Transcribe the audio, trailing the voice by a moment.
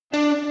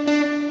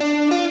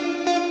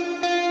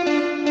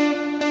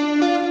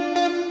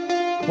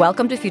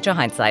Welcome to Future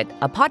Hindsight,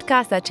 a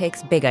podcast that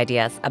takes big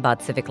ideas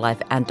about civic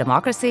life and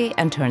democracy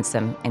and turns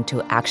them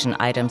into action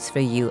items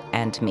for you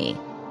and me.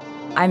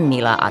 I'm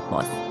Mila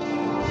Atmos.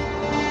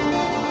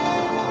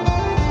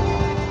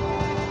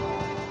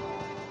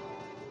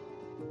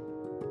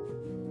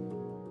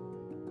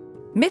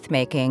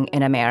 Myth-making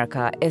in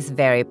America is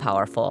very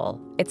powerful.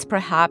 It's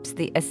perhaps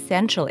the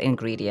essential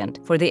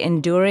ingredient for the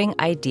enduring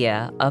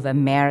idea of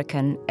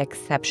American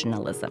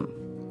exceptionalism.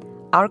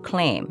 Our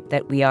claim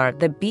that we are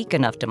the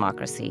beacon of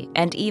democracy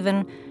and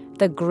even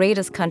the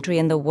greatest country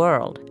in the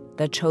world,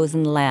 the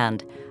chosen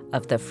land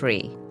of the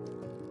free.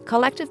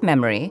 Collective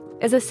memory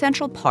is a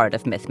central part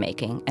of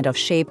myth-making and of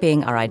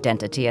shaping our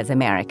identity as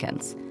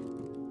Americans.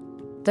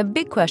 The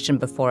big question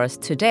before us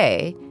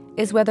today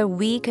is whether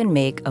we can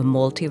make a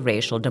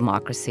multiracial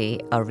democracy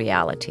a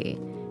reality.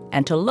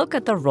 And to look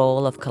at the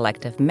role of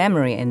collective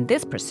memory in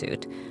this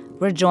pursuit,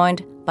 we're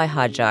joined by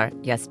Hajar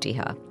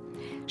Yazdiha.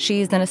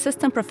 She's an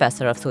assistant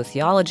professor of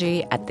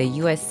sociology at the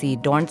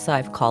USC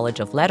Dornsife College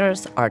of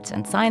Letters, Arts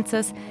and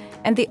Sciences,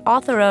 and the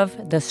author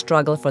of The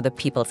Struggle for the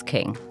People's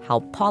King: How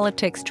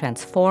Politics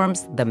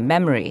Transforms the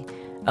Memory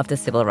of the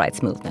Civil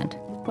Rights Movement.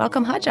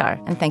 Welcome, Hajar,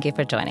 and thank you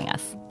for joining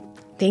us.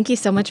 Thank you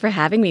so much for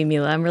having me,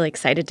 Mila. I'm really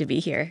excited to be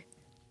here.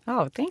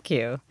 Oh, thank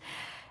you.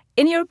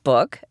 In your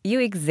book,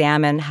 you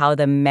examine how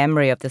the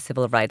memory of the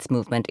civil rights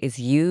movement is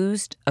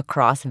used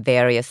across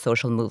various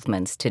social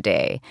movements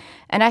today.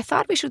 And I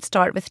thought we should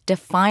start with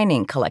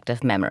defining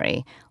collective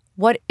memory.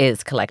 What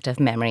is collective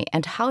memory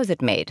and how is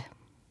it made?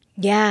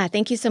 Yeah,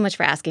 thank you so much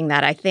for asking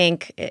that. I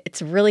think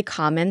it's really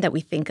common that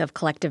we think of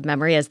collective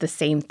memory as the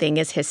same thing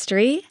as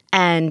history.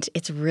 And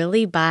it's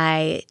really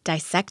by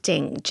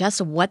dissecting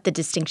just what the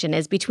distinction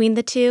is between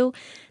the two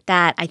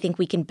that I think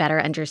we can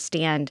better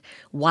understand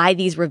why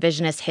these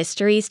revisionist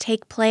histories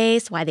take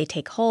place, why they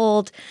take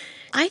hold.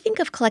 I think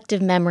of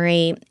collective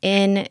memory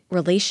in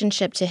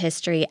relationship to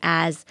history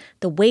as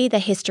the way that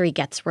history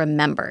gets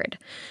remembered.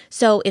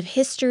 So if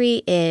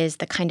history is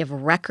the kind of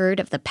record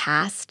of the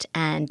past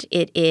and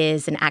it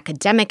is an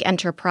academic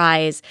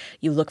enterprise,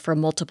 you look for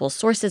multiple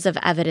sources of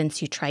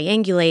evidence, you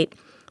triangulate.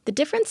 The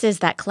difference is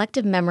that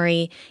collective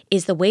memory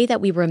is the way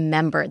that we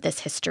remember this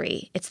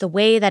history. It's the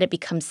way that it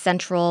becomes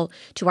central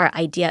to our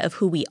idea of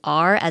who we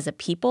are as a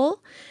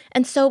people.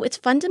 And so it's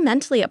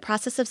fundamentally a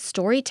process of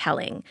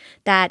storytelling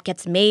that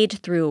gets made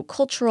through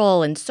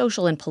cultural and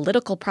social and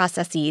political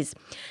processes.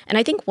 And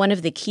I think one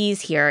of the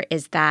keys here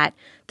is that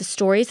the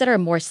stories that are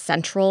more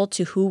central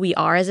to who we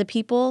are as a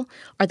people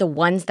are the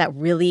ones that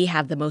really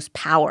have the most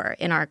power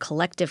in our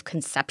collective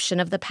conception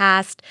of the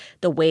past,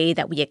 the way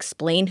that we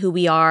explain who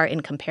we are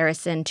in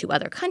comparison to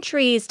other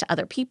countries, to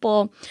other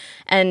people.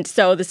 And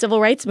so the civil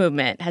rights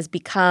movement has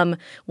become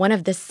one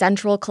of the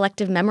central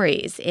collective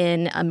memories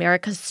in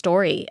America's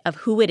story of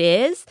who it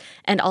is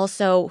and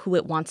also who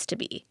it wants to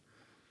be.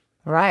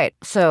 Right.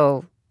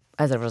 So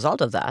as a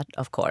result of that,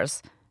 of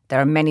course, there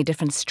are many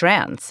different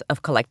strands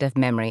of collective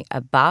memory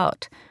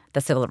about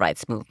the civil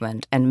rights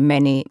movement and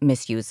many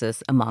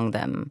misuses among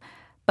them.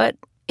 But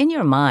in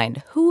your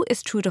mind, who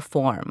is true to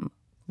form?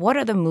 What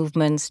are the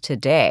movements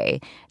today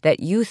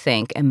that you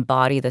think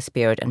embody the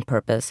spirit and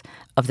purpose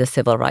of the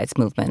civil rights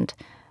movement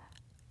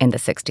in the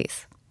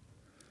 60s?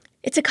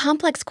 It's a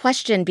complex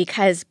question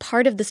because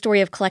part of the story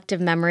of collective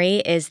memory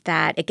is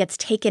that it gets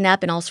taken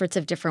up in all sorts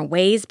of different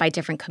ways by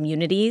different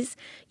communities.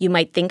 You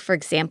might think, for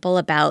example,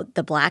 about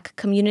the Black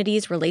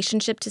community's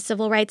relationship to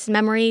civil rights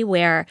memory,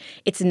 where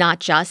it's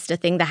not just a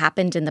thing that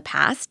happened in the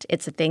past.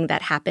 It's a thing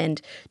that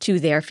happened to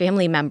their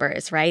family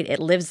members, right? It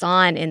lives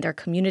on in their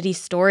community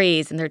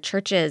stories, in their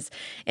churches,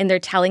 in their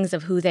tellings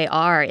of who they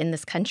are in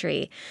this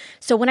country.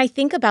 So when I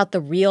think about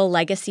the real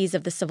legacies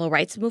of the civil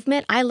rights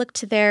movement, I look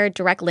to their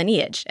direct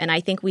lineage, and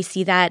I think we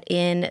see that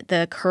in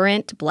the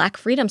current Black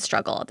freedom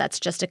struggle. That's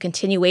just a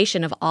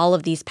continuation of all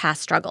of these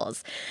past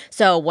struggles.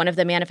 So one of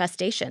the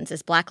manifestations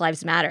is Black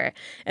Lives Matter.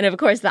 And of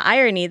course, the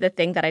irony, the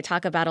thing that I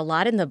talk about a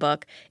lot in the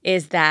book,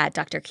 is that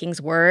Dr.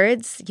 King's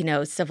words,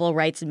 civil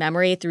rights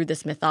memory through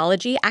this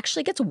mythology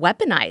actually gets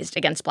weaponized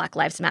against Black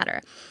Lives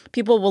Matter.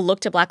 People will look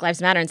to Black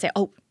Lives Matter and say,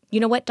 oh, you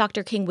know what?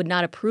 Dr. King would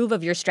not approve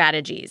of your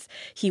strategies.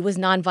 He was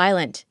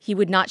nonviolent. He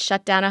would not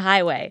shut down a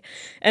highway.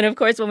 And of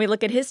course, when we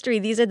look at history,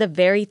 these are the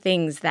very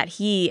things that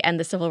he and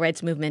the civil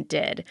rights movement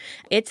did.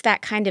 It's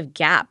that kind of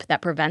gap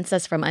that prevents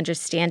us from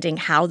understanding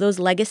how those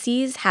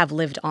legacies have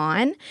lived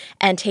on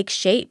and take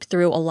shape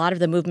through a lot of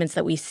the movements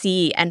that we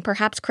see and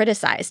perhaps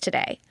criticize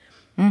today.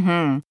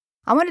 Mm-hmm.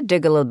 I want to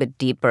dig a little bit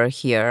deeper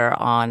here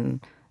on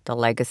the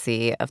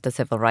legacy of the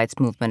civil rights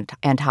movement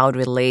and how it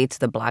relates to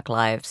the Black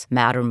Lives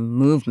Matter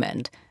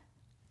movement.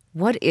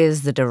 What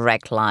is the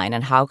direct line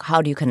and how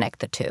do you connect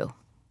the two?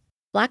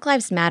 Black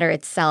Lives Matter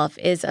itself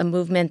is a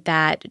movement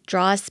that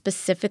draws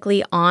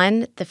specifically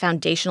on the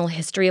foundational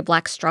history of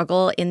Black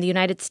struggle in the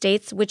United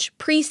States, which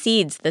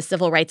precedes the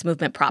civil rights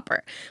movement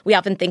proper. We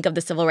often think of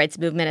the civil rights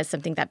movement as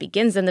something that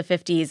begins in the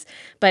 50s,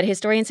 but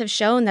historians have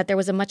shown that there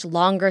was a much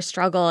longer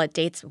struggle. It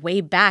dates way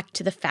back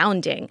to the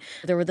founding.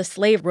 There were the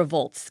slave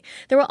revolts.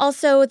 There were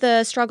also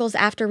the struggles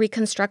after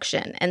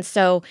Reconstruction. And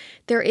so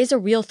there is a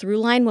real through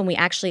line when we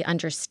actually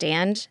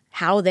understand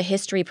how the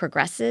history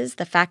progresses,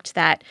 the fact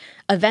that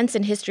events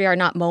in history are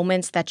not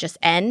moments that just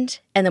end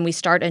and then we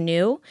start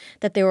anew,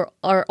 that they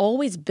are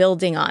always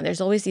building on. There's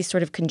always these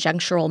sort of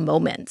conjunctural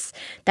moments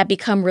that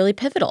become really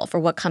pivotal for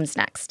what comes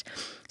next.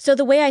 So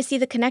the way I see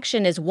the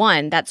connection is,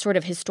 one, that sort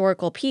of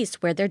historical piece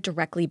where they're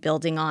directly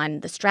building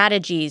on the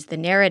strategies, the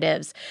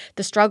narratives,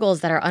 the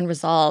struggles that are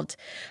unresolved,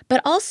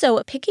 but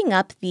also picking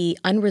up the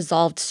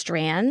unresolved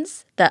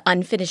strands, the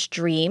unfinished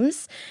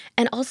dreams,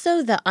 and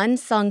also the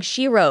unsung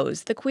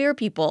sheroes, the queer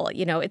people.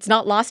 You know, it's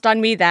not lost on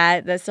me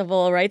that the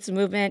civil rights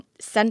movement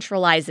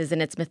centralizes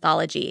in its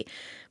mythology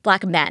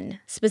Black men,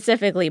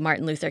 specifically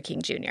Martin Luther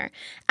King Jr.,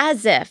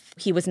 as if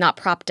he was not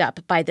propped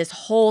up by this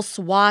whole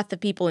swath of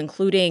people,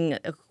 including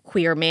a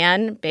queer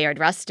man, Bayard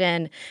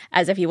Rustin,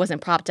 as if he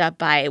wasn't propped up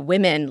by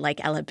women like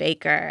Ella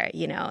Baker,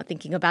 you know,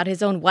 thinking about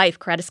his own wife,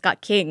 Coretta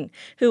Scott King,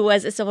 who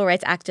was a civil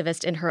rights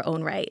activist in her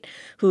own right,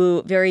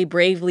 who very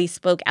bravely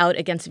spoke out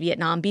against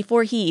Vietnam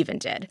before he even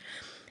did.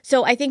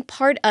 So I think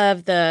part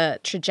of the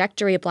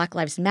trajectory of Black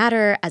Lives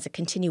Matter as a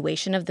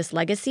continuation of this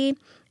legacy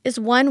is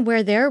one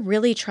where they're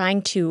really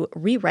trying to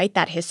rewrite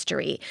that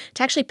history,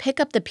 to actually pick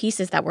up the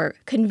pieces that were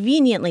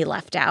conveniently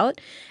left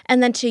out,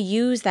 and then to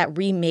use that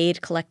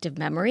remade collective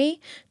memory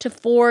to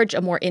forge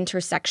a more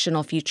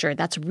intersectional future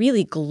that's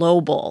really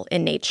global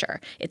in nature.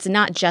 It's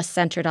not just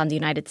centered on the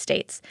United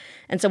States.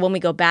 And so when we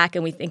go back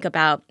and we think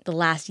about the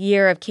last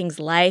year of King's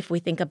life, we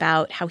think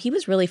about how he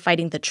was really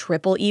fighting the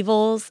triple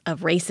evils of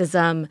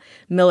racism,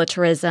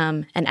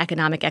 militarism, and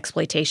economic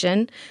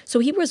exploitation. So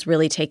he was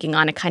really taking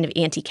on a kind of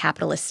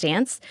anti-capitalist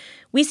stance.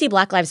 We see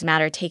Black Lives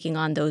Matter taking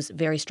on those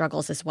very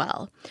struggles as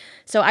well.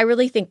 So I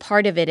really think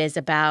part of it is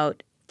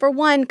about, for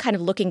one, kind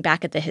of looking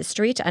back at the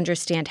history to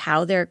understand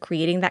how they're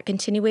creating that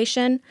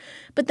continuation,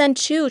 but then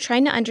two,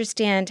 trying to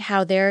understand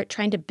how they're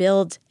trying to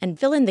build and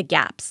fill in the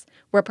gaps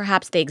where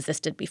perhaps they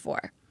existed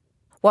before.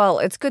 Well,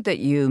 it's good that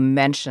you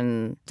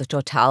mention the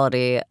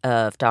totality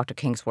of Dr.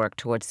 King's work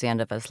towards the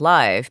end of his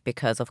life,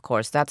 because, of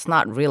course, that's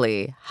not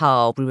really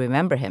how we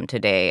remember him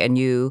today. And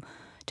you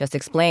just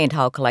explained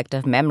how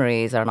collective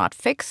memories are not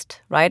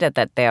fixed, right?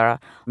 That they are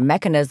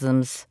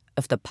mechanisms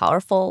of the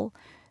powerful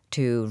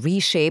to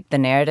reshape the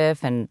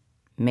narrative and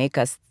make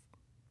us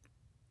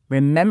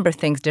remember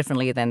things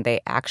differently than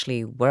they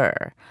actually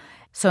were.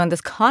 So in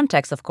this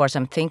context, of course,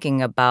 I'm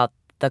thinking about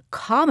the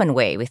common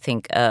way we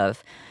think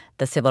of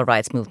the civil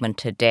rights movement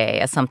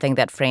today as something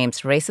that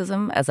frames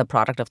racism as a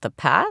product of the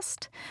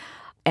past,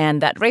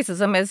 and that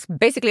racism is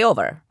basically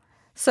over.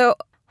 So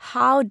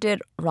how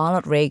did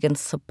Ronald Reagan's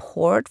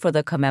support for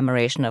the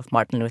commemoration of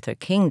Martin Luther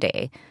King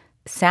Day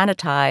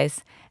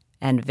sanitize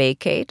and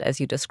vacate, as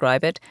you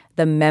describe it,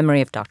 the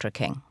memory of Dr.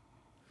 King?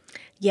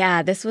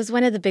 Yeah, this was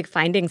one of the big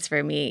findings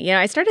for me. You know,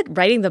 I started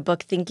writing the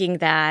book thinking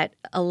that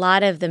a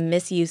lot of the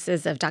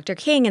misuses of Dr.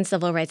 King and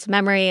civil rights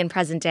memory in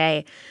present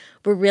day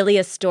were really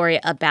a story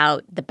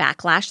about the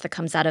backlash that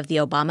comes out of the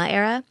Obama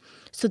era.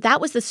 So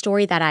that was the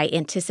story that I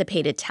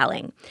anticipated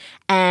telling.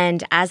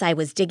 And as I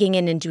was digging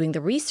in and doing the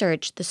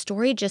research, the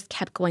story just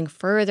kept going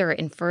further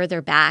and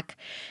further back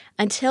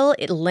until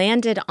it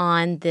landed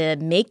on the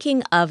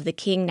making of the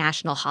King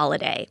national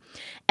holiday.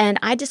 And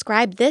I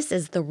described this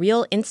as the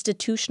real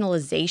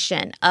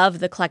institutionalization of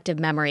the collective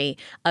memory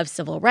of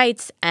civil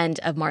rights and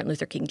of Martin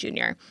Luther King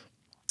Jr.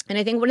 And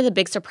I think one of the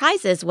big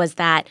surprises was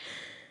that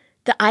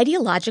the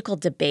ideological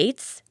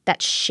debates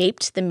that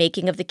shaped the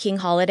making of the King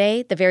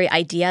holiday, the very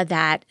idea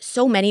that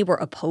so many were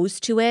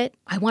opposed to it.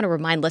 I want to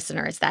remind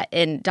listeners that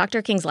in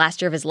Dr. King's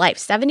last year of his life,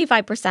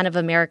 75% of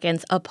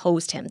Americans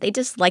opposed him. They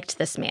disliked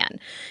this man.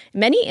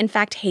 Many, in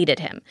fact, hated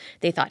him.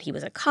 They thought he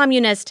was a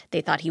communist.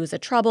 They thought he was a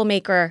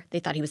troublemaker. They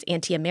thought he was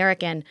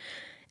anti-American.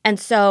 And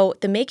so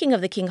the making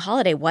of the King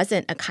holiday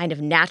wasn't a kind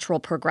of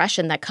natural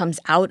progression that comes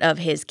out of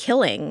his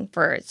killing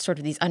for sort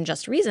of these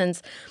unjust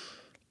reasons.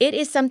 It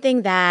is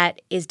something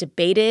that is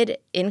debated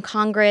in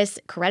Congress.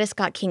 Coretta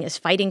Scott King is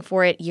fighting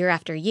for it year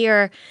after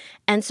year.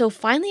 And so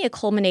finally it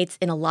culminates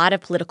in a lot of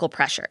political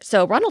pressure.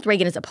 So Ronald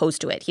Reagan is opposed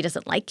to it. He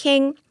doesn't like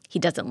King. He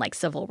doesn't like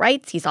civil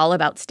rights. He's all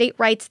about state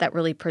rights that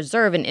really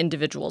preserve an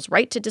individual's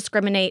right to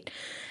discriminate.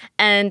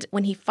 And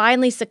when he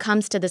finally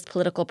succumbs to this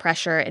political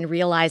pressure and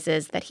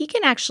realizes that he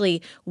can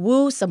actually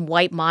woo some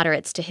white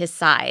moderates to his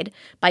side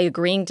by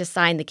agreeing to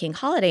sign the King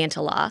holiday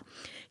into law,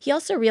 he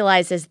also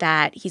realizes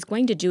that he's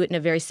going to do it in a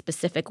very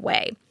specific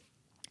way.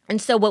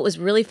 And so what was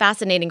really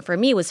fascinating for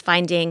me was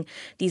finding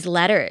these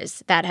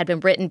letters that had been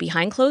written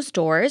behind closed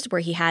doors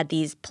where he had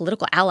these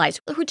political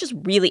allies who were just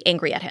really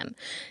angry at him.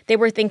 They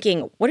were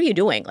thinking, what are you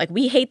doing? Like,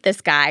 we hate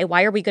this guy.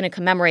 Why are we going to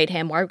commemorate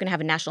him? Why are we going to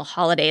have a national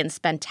holiday and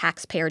spend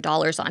taxpayer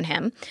dollars on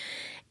him?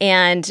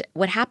 And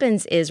what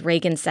happens is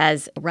Reagan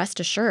says, rest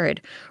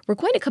assured, we're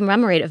going to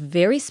commemorate a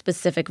very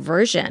specific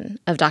version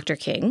of Dr.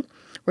 King.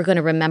 We're going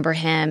to remember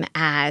him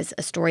as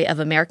a story of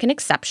American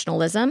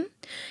exceptionalism,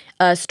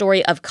 a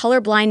story of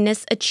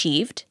colorblindness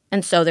achieved,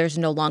 and so there's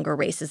no longer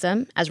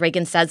racism. As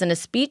Reagan says in a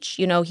speech,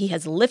 he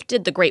has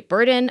lifted the great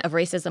burden of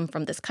racism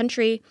from this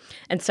country.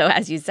 And so,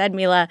 as you said,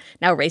 Mila,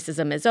 now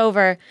racism is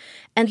over.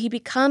 And he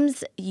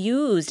becomes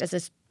used as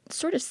a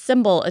sort of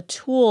symbol, a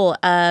tool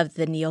of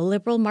the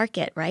neoliberal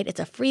market, right? It's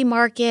a free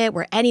market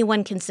where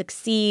anyone can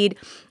succeed.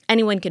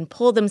 Anyone can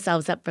pull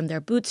themselves up from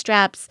their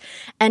bootstraps.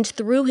 And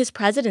through his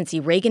presidency,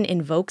 Reagan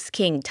invokes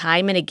King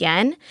time and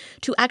again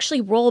to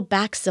actually roll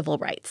back civil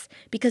rights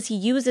because he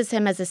uses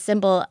him as a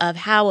symbol of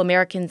how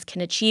Americans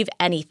can achieve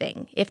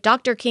anything. If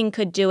Dr. King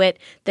could do it,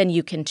 then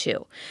you can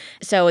too.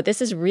 So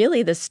this is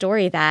really the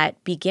story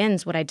that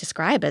begins what I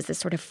describe as this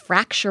sort of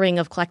fracturing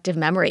of collective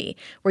memory,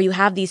 where you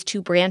have these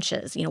two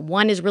branches.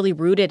 One is really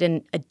rooted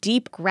in a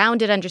deep,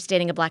 grounded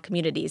understanding of Black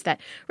communities that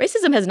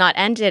racism has not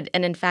ended.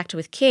 And in fact,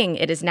 with King,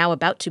 it is now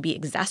about to be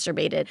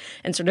exacerbated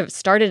and sort of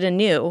started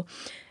anew.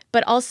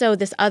 But also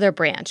this other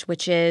branch,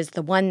 which is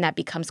the one that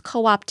becomes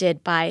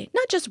co-opted by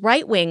not just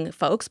right-wing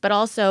folks, but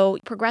also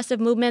progressive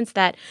movements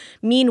that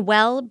mean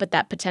well, but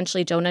that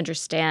potentially don't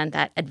understand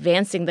that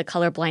advancing the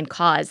colorblind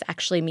cause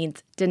actually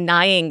means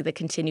denying the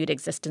continued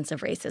existence of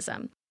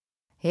racism.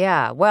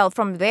 Yeah, well,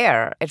 from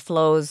there, it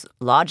flows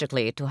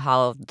logically to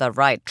how the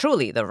right,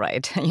 truly the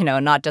right,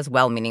 not just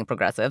well-meaning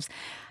progressives,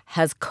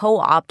 has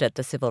co-opted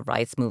the civil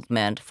rights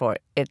movement for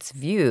its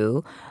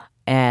view,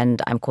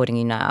 and I'm quoting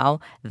you now,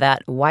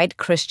 that white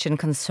Christian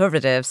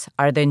conservatives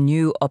are the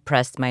new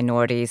oppressed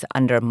minorities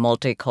under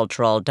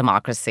multicultural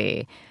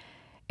democracy.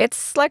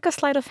 It's like a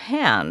sleight of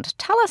hand.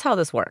 Tell us how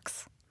this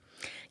works.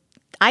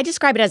 I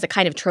describe it as a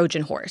kind of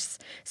Trojan horse.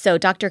 So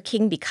Dr.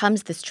 King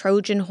becomes this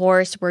Trojan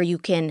horse where you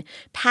can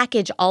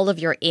package all of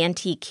your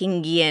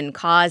anti-Kingian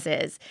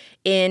causes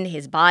in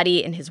his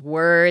body, in his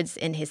words,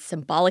 in his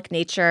symbolic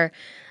nature.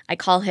 I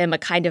call him a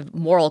kind of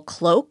moral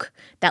cloak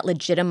that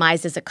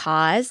legitimizes a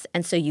cause.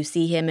 And so you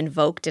see him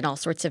invoked in all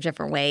sorts of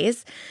different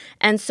ways.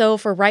 And so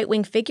for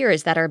right-wing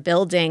figures that are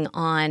building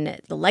on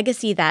the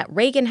legacy that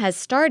Reagan has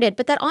started,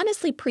 but that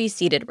honestly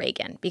preceded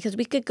Reagan, because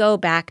we could go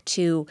back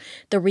to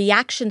the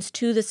reactions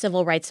to the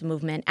civil rights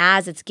movement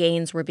as its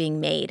gains were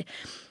being made.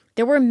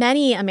 There were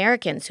many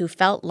Americans who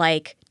felt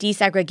like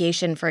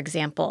desegregation, for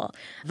example,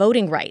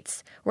 voting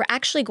rights, were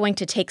actually going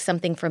to take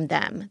something from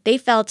them. They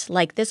felt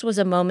like this was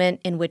a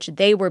moment in which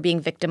they were being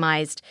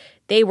victimized,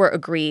 they were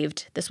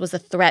aggrieved. This was a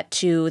threat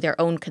to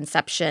their own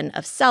conception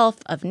of self,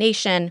 of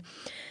nation.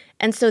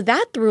 And so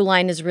that through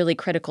line is really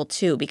critical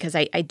too, because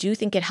I do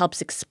think it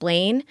helps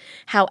explain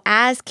how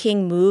as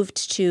King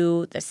moved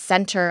to the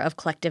center of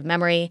collective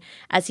memory,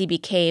 as he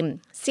became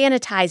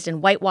sanitized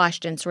and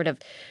whitewashed and sort of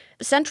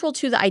central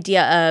to the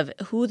idea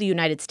of who the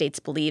United States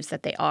believes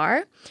that they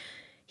are,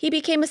 he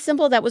became a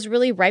symbol that was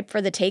really ripe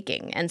for the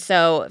taking. And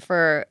so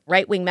for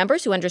right-wing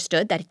members who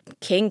understood that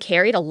King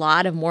carried a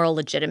lot of moral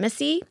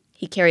legitimacy,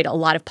 he carried a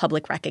lot of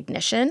public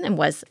recognition and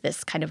was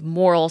this kind of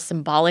moral,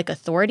 symbolic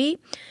authority,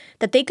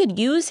 that they could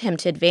use him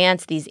to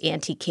advance these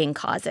anti-King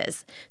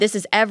causes. This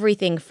is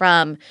everything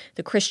from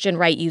the Christian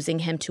right using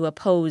him to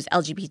oppose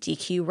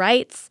LGBTQ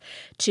rights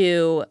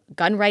to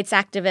gun rights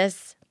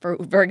activists,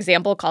 for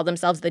example, call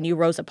themselves the new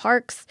Rosa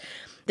Parks.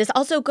 This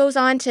also goes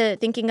on to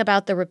thinking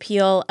about the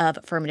repeal of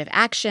affirmative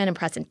action in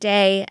present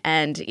day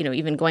and,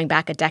 even going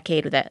back a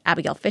decade with the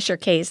Abigail Fisher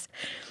case.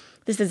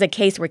 This is a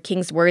case where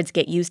King's words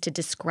get used to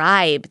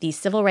describe these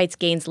civil rights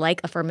gains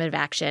like affirmative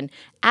action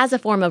as a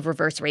form of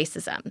reverse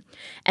racism.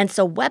 And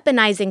so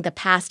weaponizing the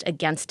past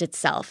against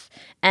itself.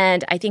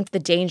 And I think the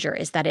danger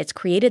is that it's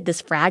created this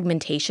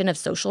fragmentation of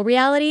social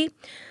reality.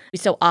 We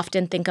so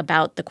often think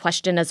about the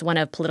question as one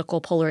of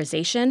political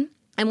polarization.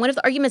 And one of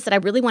the arguments that I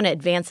really want to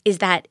advance is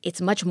that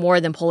it's much more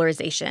than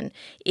polarization.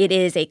 It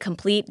is a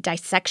complete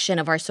dissection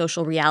of our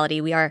social reality.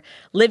 We are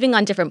living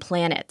on different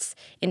planets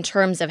in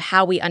terms of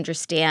how we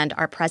understand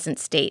our present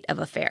state of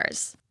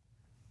affairs.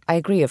 I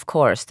agree, of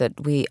course, that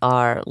we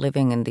are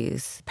living in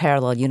these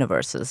parallel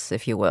universes,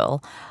 if you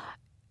will.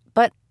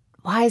 But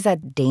why is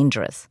that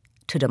dangerous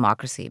to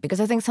democracy?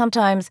 Because I think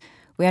sometimes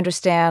we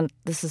understand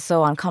this is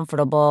so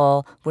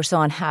uncomfortable. We're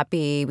so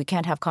unhappy. We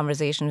can't have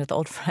conversations with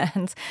old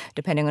friends,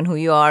 depending on who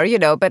you are,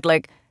 But,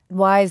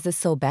 why is this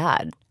so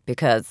bad?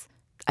 Because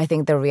I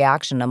think the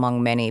reaction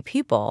among many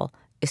people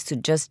is to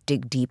just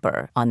dig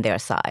deeper on their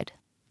side.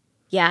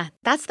 Yeah,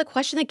 that's the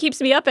question that keeps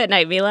me up at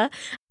night, Mila.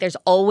 There's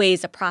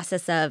always a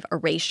process of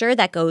erasure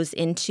that goes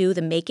into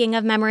the making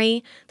of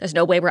memory. There's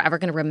no way we're ever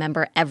going to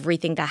remember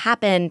everything that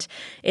happened.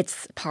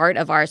 It's part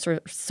of our sort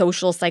of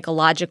social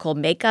psychological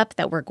makeup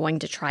that we're going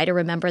to try to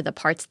remember the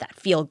parts that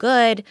feel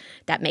good,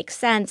 that make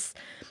sense.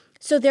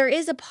 So there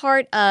is a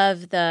part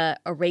of the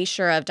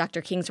erasure of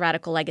Dr. King's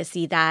radical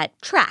legacy that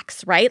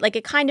tracks, right?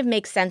 It kind of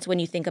makes sense when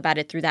you think about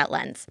it through that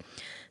lens.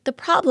 The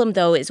problem,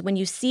 though, is when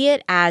you see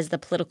it as the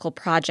political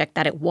project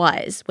that it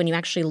was, when you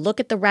actually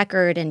look at the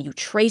record and you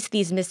trace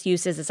these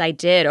misuses, as I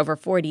did over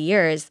 40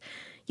 years,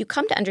 you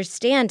come to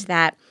understand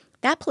that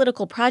that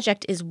political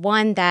project is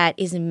one that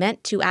is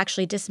meant to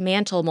actually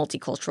dismantle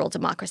multicultural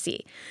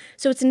democracy.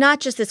 So it's not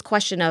just this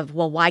question of,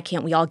 well, why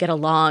can't we all get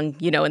along,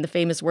 in the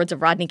famous words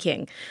of Rodney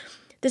King.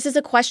 This is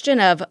a question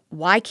of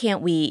why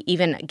can't we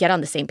even get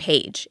on the same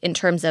page in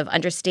terms of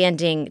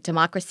understanding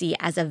democracy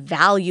as a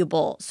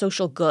valuable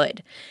social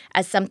good,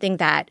 as something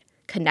that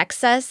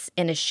connects us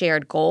in a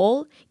shared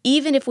goal,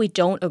 even if we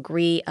don't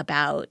agree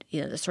about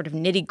the sort of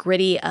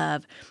nitty-gritty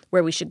of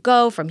where we should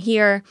go from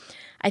here.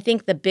 I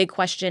think the big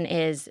question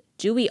is,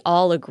 do we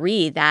all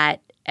agree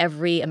that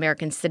every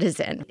American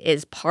citizen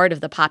is part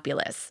of the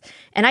populace?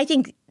 And I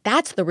think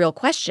that's the real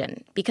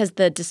question, because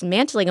the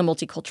dismantling of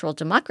multicultural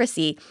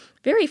democracy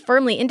very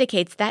firmly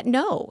indicates that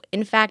no,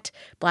 in fact,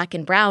 Black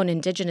and Brown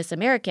Indigenous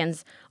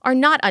Americans are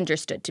not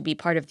understood to be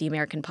part of the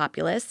American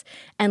populace,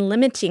 and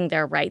limiting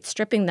their rights,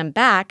 stripping them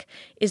back,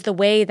 is the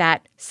way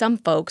that some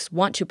folks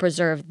want to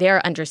preserve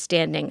their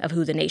understanding of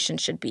who the nation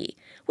should be,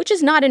 which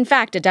is not, in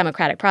fact, a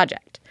democratic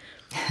project.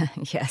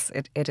 Yes,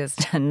 it is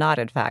not,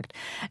 in fact,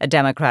 a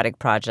democratic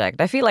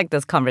project. I feel like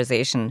this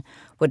conversation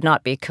would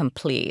not be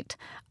complete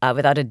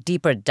without a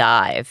deeper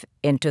dive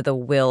into the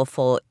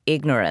willful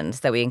ignorance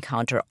that we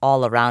encounter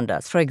all around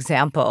us. For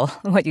example,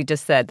 what you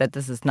just said, that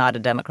this is not a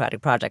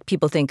democratic project.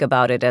 People think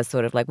about it as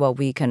sort of like, well,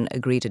 we can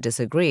agree to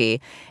disagree,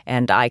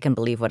 and I can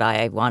believe what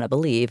I want to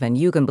believe, and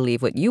you can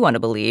believe what you want to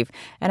believe.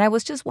 And I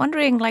was just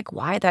wondering,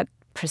 why that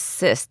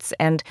persists.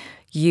 And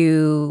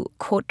you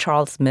quote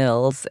Charles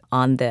Mills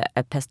on the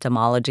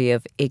epistemology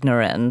of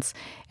ignorance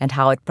and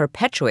how it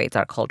perpetuates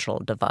our cultural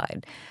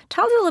divide.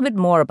 Tell us a little bit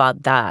more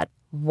about that.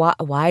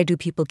 Why do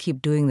people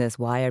keep doing this?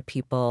 Why are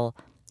people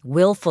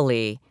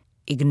willfully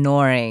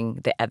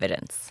ignoring the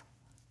evidence?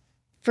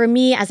 For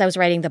me, as I was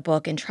writing the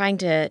book and trying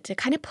to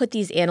kind of put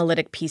these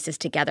analytic pieces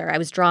together, I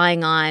was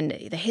drawing on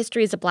the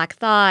histories of Black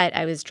thought.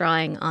 I was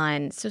drawing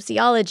on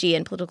sociology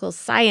and political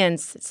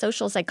science,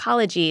 social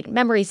psychology,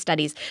 memory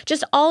studies,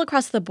 just all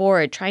across the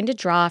board, trying to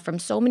draw from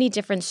so many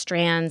different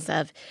strands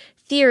of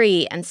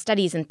theory and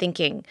studies and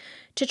thinking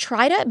to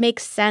try to make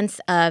sense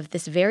of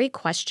this very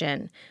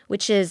question,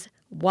 which is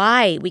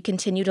why we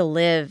continue to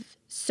live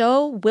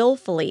so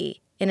willfully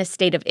in a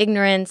state of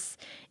ignorance,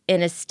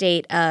 in a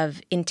state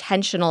of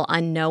intentional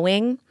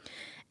unknowing.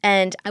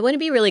 And I want to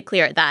be really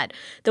clear that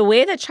the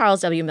way that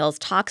Charles W. Mills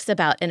talks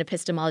about an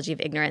epistemology of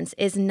ignorance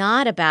is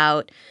not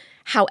about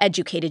how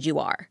educated you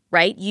are,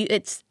 right?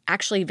 It's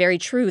actually very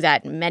true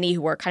that many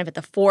who are kind of at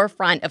the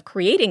forefront of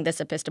creating this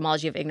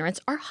epistemology of ignorance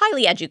are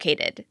highly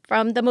educated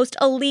from the most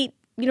elite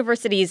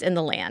universities in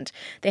the land.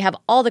 They have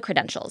all the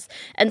credentials.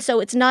 And so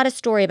it's not a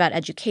story about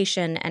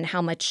education and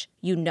how much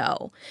you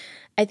know.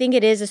 I think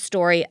it is a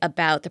story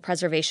about the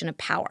preservation of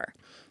power.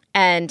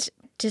 And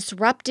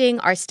disrupting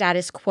our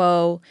status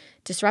quo,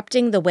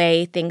 disrupting the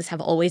way things have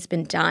always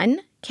been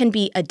done, can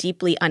be a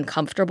deeply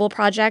uncomfortable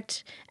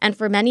project, and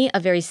for many, a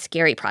very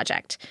scary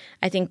project.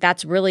 I think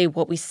that's really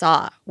what we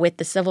saw with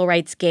the civil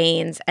rights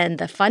gains and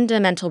the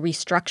fundamental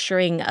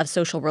restructuring of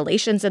social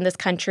relations in this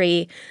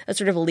country, a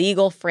sort of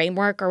legal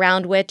framework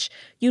around which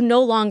you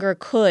no longer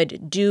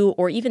could do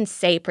or even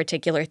say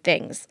particular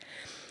things.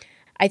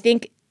 I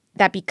think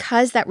that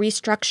because that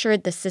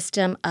restructured the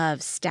system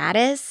of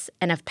status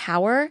and of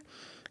power,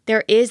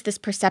 there is this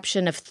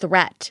perception of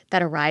threat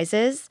that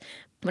arises.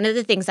 One of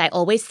the things I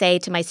always say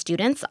to my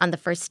students on the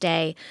first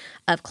day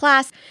of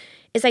class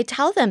is I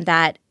tell them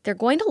that they're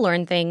going to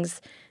learn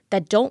things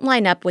that don't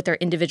line up with their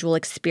individual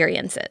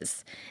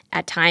experiences.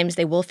 At times,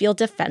 they will feel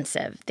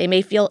defensive. They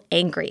may feel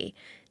angry.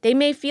 They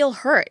may feel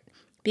hurt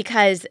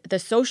because the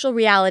social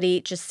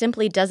reality just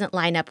simply doesn't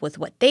line up with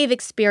what they've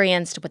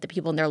experienced, what the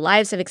people in their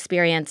lives have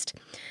experienced.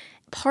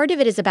 Part of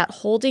it is about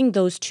holding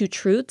those two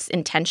truths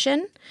in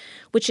tension,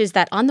 which is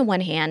that on the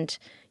one hand,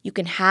 you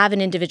can have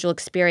an individual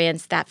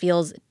experience that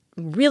feels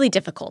really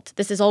difficult.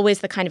 This is always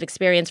the kind of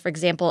experience, for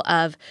example,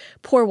 of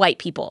poor white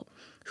people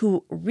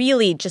who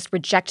really just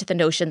reject the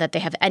notion that they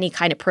have any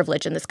kind of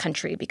privilege in this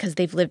country because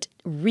they've lived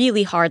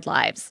really hard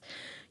lives.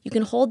 You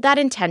can hold that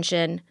in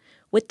tension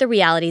with the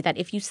reality that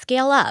if you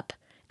scale up,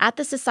 at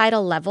the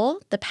societal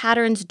level, the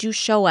patterns do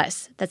show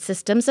us that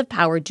systems of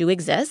power do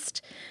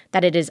exist,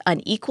 that it is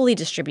unequally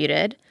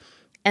distributed,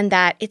 and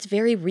that it's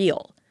very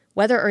real,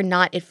 whether or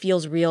not it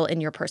feels real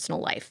in your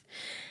personal life.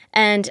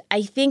 And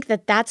I think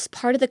that that's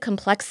part of the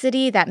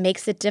complexity that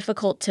makes it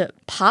difficult to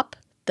pop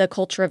the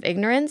culture of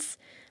ignorance.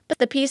 But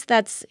the piece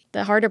that's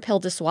the harder pill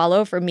to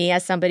swallow for me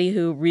as somebody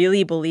who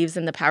really believes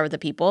in the power of the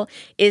people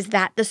is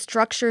that the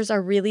structures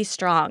are really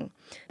strong.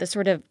 The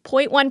sort of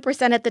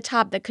 0.1% at the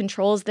top that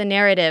controls the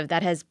narrative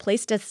that has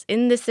placed us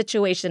in this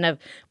situation of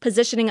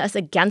positioning us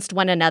against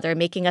one another,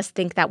 making us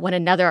think that one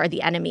another are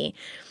the enemy.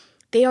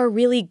 They are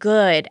really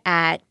good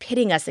at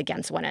pitting us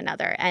against one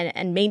another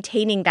and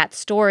maintaining that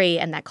story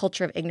and that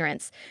culture of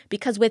ignorance,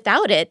 because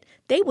without it,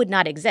 they would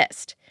not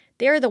exist.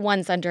 They're the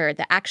ones under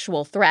the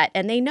actual threat,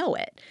 and they know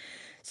it.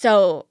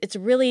 So it's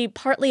really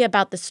partly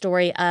about the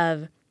story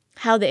of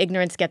how the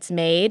ignorance gets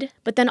made,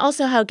 but then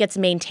also how it gets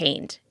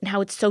maintained and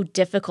how it's so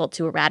difficult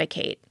to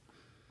eradicate.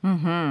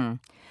 Mm-hmm.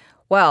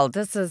 Well,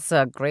 this is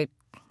a great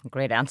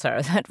Great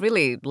answer. That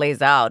really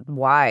lays out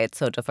why it's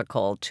so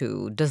difficult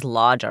to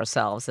dislodge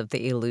ourselves of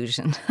the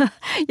illusion,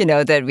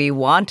 that we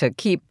want to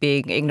keep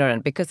being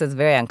ignorant because it's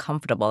very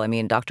uncomfortable. I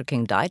mean, Dr.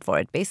 King died for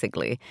it,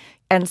 basically.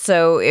 And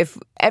so if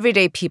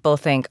everyday people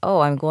think,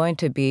 oh, I'm going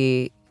to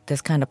be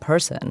this kind of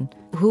person,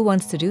 who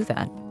wants to do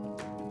that?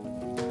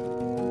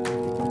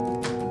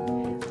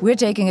 We're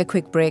taking a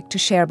quick break to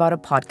share about a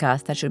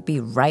podcast that should be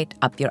right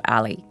up your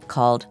alley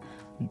called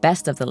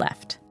Best of the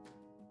Left.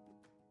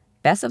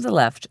 Best of the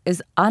Left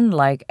is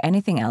unlike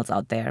anything else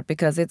out there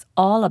because it's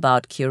all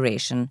about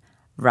curation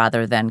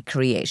rather than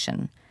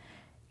creation.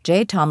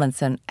 Jay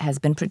Tomlinson has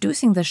been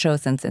producing the show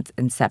since its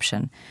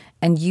inception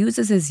and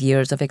uses his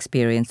years of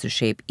experience to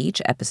shape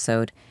each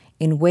episode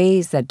in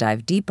ways that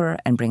dive deeper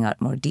and bring out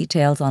more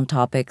details on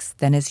topics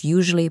than is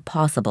usually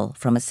possible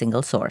from a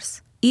single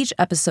source. Each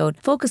episode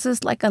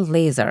focuses like a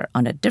laser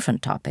on a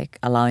different topic,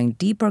 allowing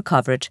deeper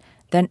coverage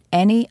than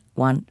any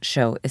one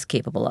show is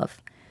capable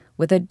of.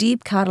 With a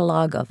deep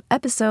catalog of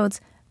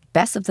episodes,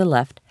 Best of the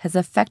Left has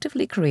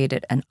effectively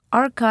created an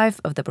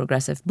archive of the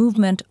progressive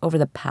movement over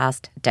the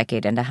past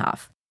decade and a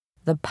half.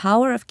 The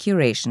power of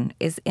curation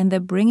is in the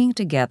bringing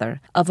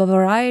together of a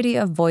variety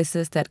of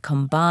voices that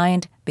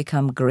combined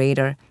become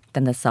greater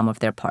than the sum of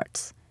their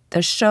parts.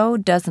 The show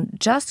doesn't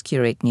just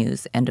curate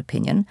news and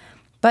opinion,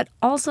 but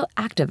also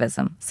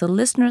activism, so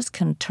listeners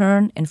can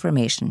turn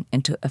information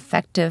into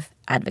effective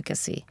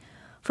advocacy.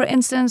 For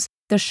instance,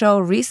 the show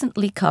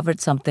recently covered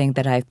something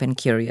that I've been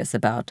curious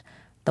about,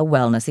 the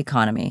wellness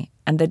economy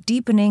and the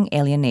deepening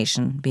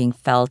alienation being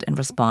felt in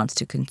response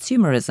to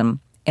consumerism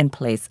in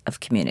place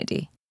of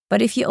community.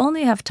 But if you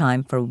only have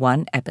time for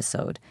one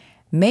episode,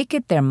 make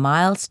it their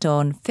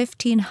milestone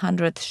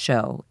 1500th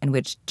show in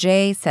which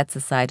Jay sets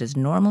aside his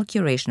normal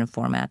curation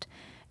format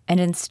and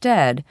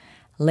instead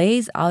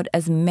lays out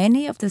as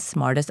many of the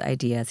smartest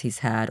ideas he's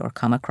had or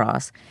come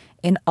across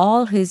in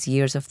all his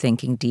years of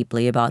thinking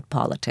deeply about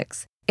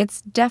politics.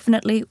 It's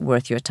definitely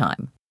worth your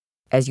time.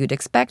 As you'd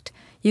expect,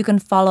 you can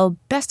follow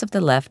Best of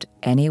the Left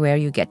anywhere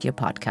you get your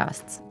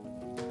podcasts.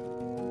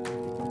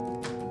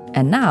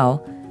 And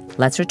now,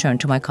 let's return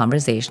to my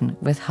conversation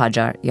with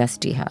Hajar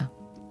Yazdiha.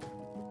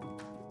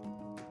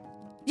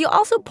 You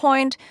also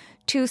point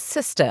to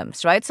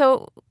systems, right?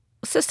 So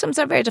systems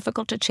are very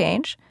difficult to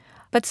change.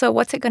 But so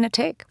what's it going to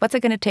take? What's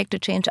it going to take to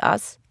change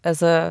us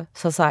as a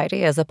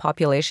society, as a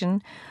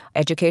population?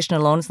 Education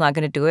alone is not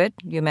going to do it.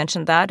 You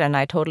mentioned that, and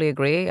I totally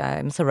agree.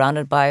 I'm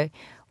surrounded by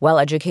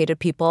well-educated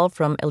people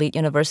from elite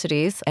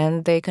universities,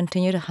 and they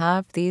continue to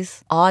have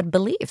these odd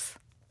beliefs.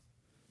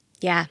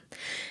 Yeah,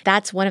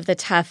 that's one of the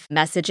tough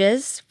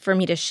messages for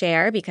me to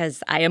share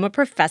because I am a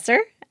professor.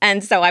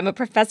 And so I'm a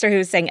professor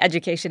who's saying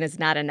education is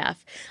not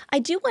enough. I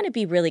do want to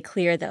be really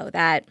clear, though,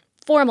 that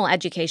formal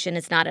education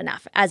is not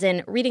enough, as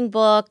in reading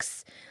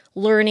books,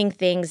 learning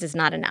things is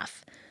not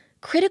enough.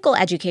 Critical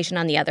education,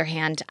 on the other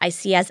hand, I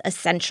see as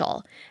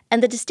essential.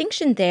 And the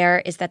distinction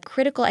there is that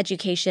critical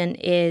education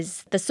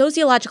is the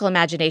sociological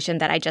imagination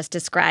that I just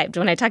described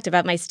when I talked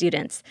about my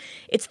students.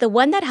 It's the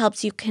one that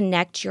helps you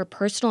connect your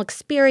personal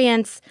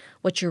experience,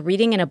 what you're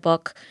reading in a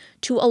book,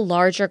 to a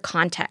larger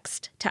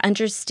context, to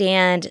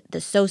understand the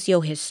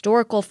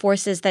socio-historical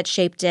forces that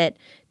shaped it,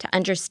 to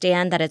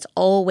understand that it's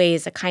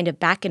always a kind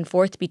of back and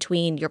forth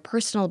between your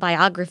personal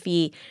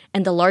biography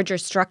and the larger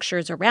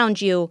structures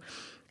around you.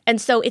 And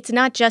so it's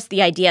not just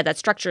the idea that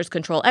structures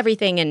control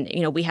everything and,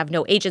 we have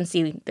no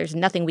agency. There's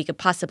nothing we could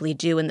possibly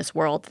do in this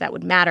world that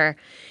would matter.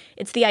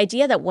 It's the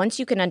idea that once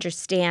you can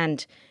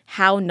understand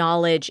how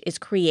knowledge is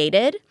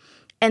created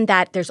and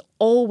that there's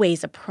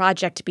always a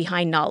project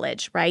behind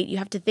knowledge, right? You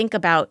have to think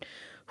about,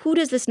 who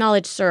does this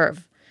knowledge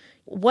serve?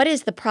 What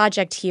is the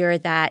project here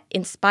that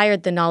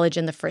inspired the knowledge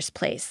in the first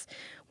place?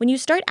 When you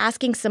start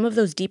asking some of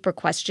those deeper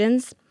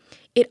questions,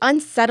 it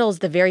unsettles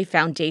the very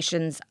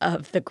foundations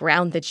of the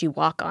ground that you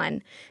walk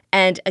on.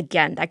 And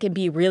again, that can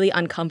be really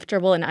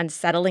uncomfortable and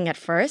unsettling at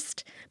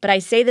first. But I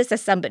say this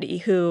as somebody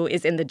who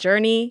is in the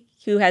journey,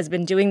 who has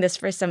been doing this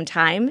for some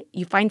time.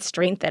 You find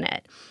strength in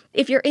it.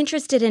 If you're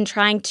interested in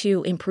trying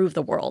to improve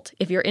the world,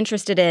 if you're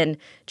interested in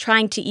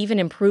trying to even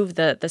improve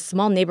the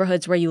small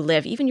neighborhoods where you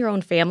live, even your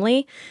own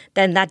family,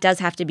 then that does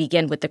have to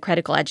begin with the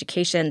critical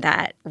education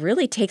that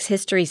really takes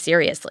history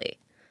seriously.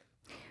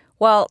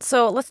 Well,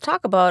 so let's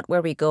talk about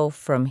where we go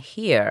from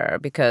here,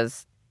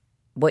 because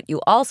what you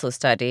also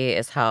study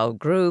is how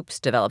groups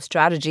develop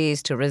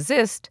strategies to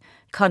resist,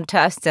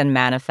 contest, and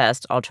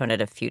manifest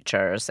alternative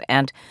futures.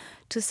 And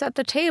to set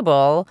the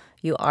table,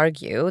 you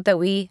argue that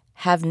we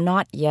have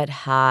not yet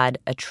had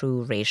a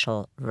true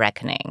racial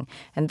reckoning.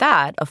 And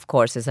that, of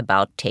course, is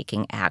about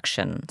taking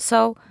action.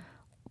 So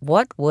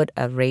what would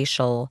a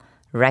racial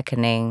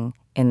reckoning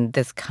in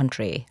this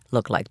country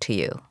look like to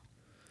you?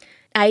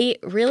 I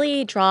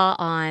really draw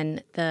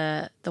on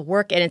the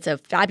work, and it's a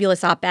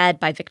fabulous op-ed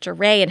by Victor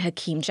Ray and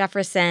Hakeem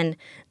Jefferson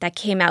that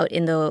came out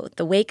in the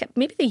wake,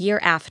 maybe the year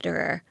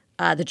after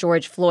the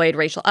George Floyd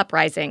racial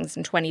uprisings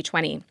in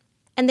 2020.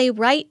 And they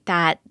write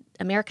that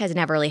America has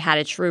never really had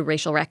a true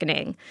racial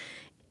reckoning.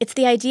 It's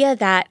the idea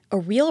that a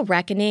real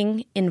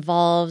reckoning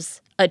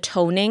involves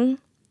atoning,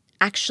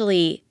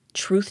 actually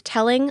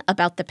truth-telling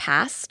about the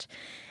past.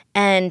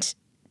 And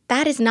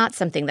that is not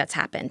something that's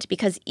happened,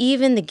 because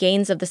even the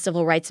gains of the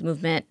civil rights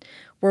movement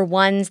were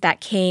ones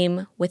that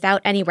came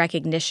without any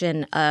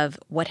recognition of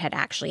what had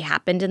actually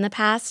happened in the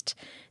past.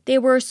 They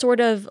were sort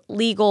of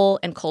legal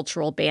and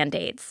cultural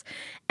Band-Aids.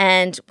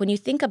 And when you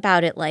think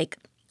about it like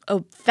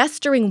a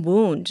festering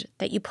wound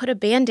that you put a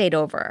Band-Aid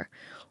over,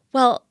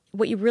 well,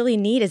 what you really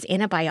need is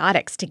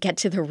antibiotics to get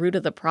to the root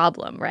of the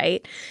problem,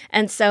 right?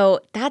 And so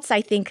that's,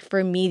 I think,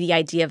 for me, the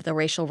idea of the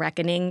racial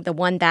reckoning, the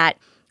one that,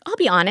 I'll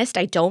be honest,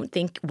 I don't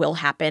think will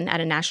happen at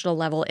a national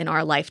level in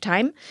our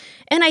lifetime.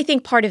 And I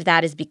think part of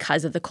that is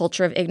because of the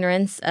culture of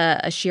ignorance,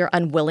 a sheer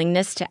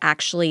unwillingness to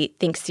actually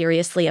think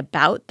seriously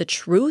about the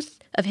truth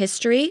of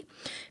history.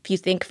 If you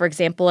think, for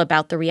example,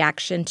 about the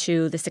reaction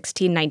to the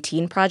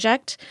 1619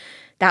 Project,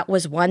 that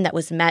was one that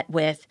was met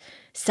with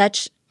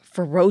such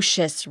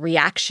ferocious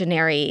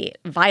reactionary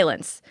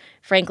violence.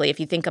 Frankly, if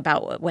you think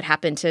about what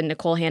happened to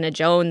Nicole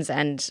Hannah-Jones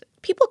and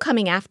people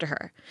coming after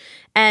her,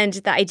 and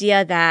the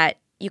idea that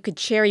you could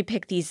cherry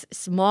pick these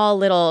small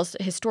little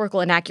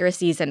historical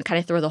inaccuracies and kind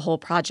of throw the whole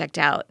project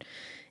out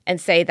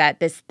and say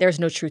that there's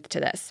no truth to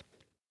this.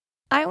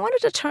 I wanted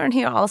to turn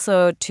here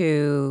also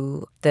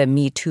to the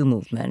Me Too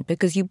movement,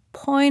 because you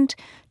point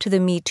to the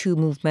Me Too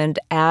movement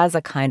as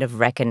a kind of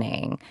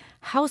reckoning.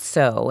 How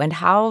so? And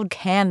how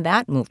can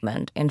that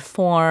movement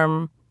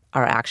inform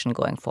our action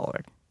going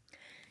forward?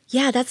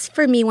 Yeah, that's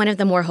for me one of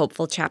the more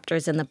hopeful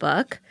chapters in the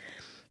book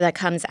that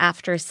comes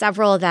after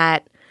several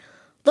that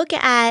look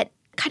at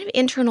kind of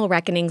internal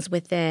reckonings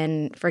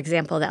within, for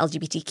example, the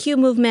LGBTQ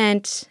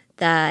movement,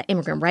 the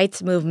immigrant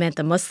rights movement,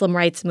 the Muslim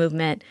rights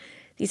movement.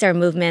 These are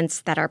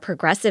movements that are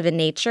progressive in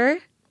nature,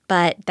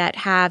 but that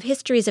have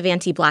histories of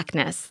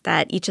anti-Blackness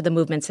that each of the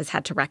movements has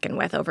had to reckon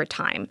with over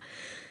time.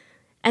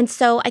 And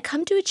so I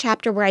come to a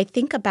chapter where I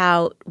think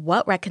about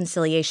what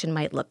reconciliation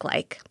might look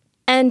like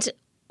and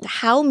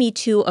how Me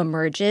Too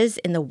emerges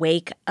in the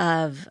wake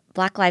of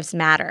Black Lives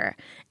Matter,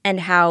 and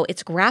how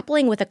it's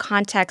grappling with a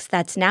context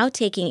that's now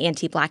taking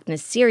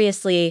anti-Blackness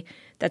seriously,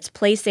 that's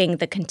placing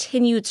the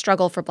continued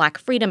struggle for Black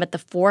freedom at the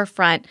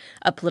forefront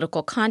of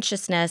political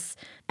consciousness,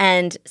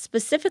 and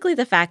specifically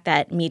the fact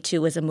that Me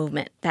Too is a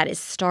movement that is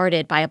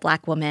started by a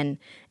Black woman,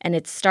 and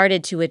it's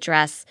started to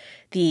address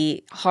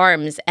the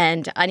harms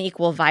and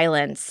unequal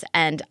violence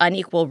and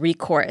unequal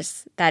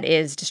recourse that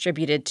is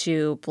distributed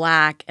to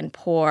Black and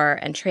poor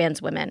and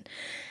trans women.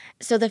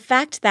 So the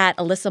fact that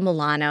Alyssa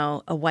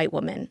Milano, a white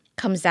woman,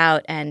 comes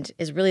out and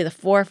is really the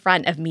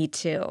forefront of Me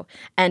Too,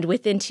 and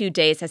within 2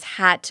 days has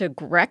had to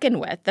reckon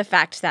with the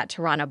fact that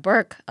Tarana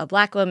Burke, a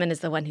Black woman,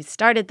 is the one who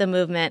started the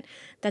movement,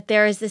 that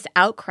there is this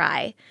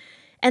outcry,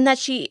 and that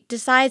she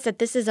decides that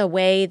this is a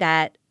way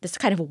that this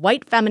kind of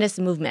white feminist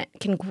movement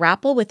can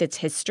grapple with its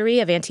history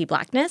of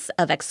anti-Blackness,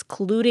 of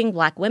excluding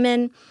Black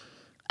women,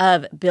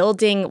 of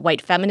building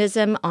white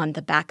feminism on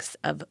the backs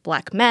of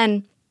Black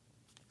men.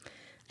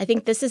 I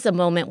think this is a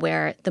moment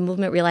where the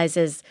movement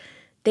realizes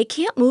they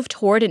can't move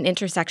toward an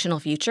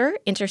intersectional future.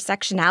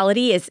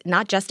 Intersectionality is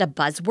not just a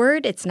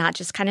buzzword. It's not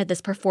just kind of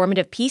this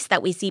performative piece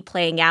that we see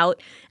playing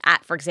out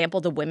at, for example,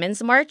 the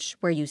Women's March,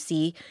 where you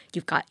see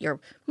you've got your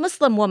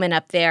Muslim woman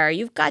up there,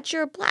 you've got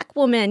your Black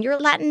woman, your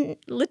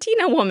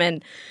Latina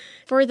woman.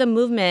 For the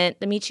movement,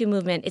 the Me Too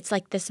movement, it's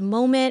like this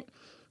moment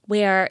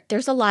where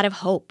there's a lot of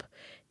hope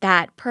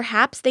that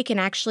perhaps they can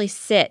actually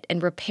sit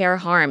and repair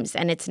harms.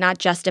 And it's not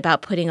just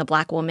about putting a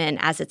Black woman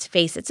as its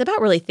face. It's about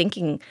really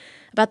thinking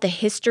about the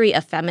history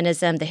of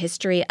feminism, the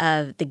history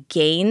of the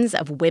gains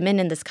of women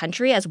in this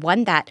country as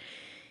one that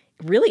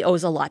really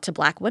owes a lot to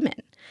Black women.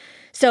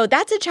 So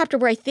that's a chapter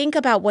where I think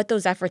about what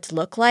those efforts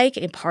look like.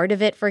 And part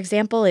of it, for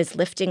example, is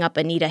lifting up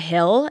Anita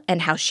Hill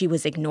and how she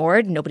was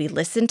ignored. Nobody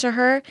listened to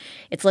her.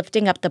 It's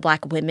lifting up the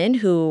Black women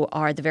who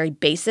are the very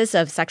basis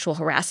of sexual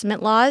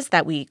harassment laws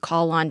that we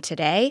call on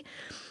today.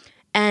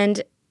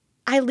 And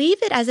I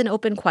leave it as an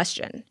open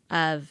question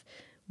of,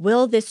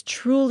 will this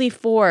truly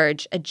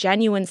forge a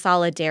genuine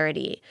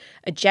solidarity,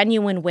 a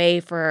genuine way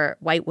for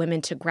white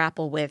women to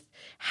grapple with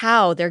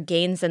how their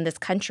gains in this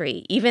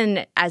country,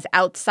 even as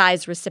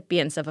outsized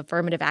recipients of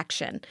affirmative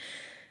action,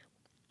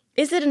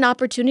 is it an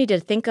opportunity to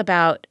think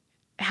about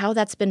how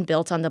that's been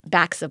built on the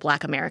backs of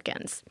Black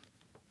Americans?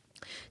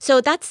 So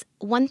that's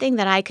one thing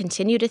that I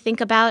continue to think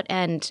about.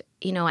 And,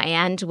 I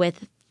end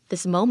with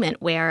this moment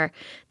where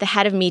the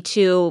head of Me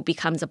Too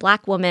becomes a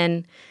Black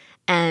woman,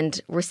 and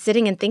we're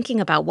sitting and thinking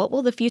about what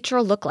will the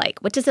future look like?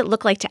 What does it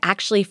look like to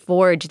actually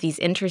forge these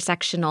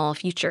intersectional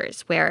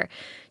futures where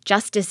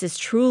justice is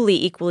truly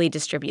equally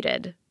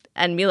distributed?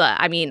 And Mila,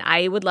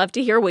 I would love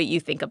to hear what you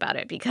think about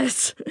it,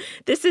 because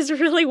this is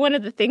really one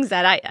of the things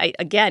that I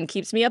again,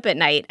 keeps me up at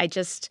night.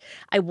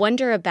 I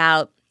wonder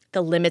about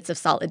the limits of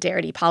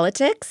solidarity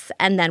politics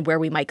and then where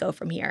we might go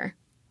from here.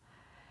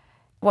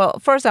 Well,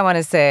 first I want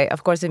to say,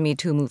 of course, the Me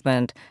Too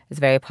movement is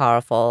very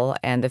powerful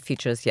and the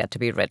future is yet to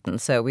be written.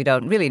 So we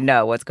don't really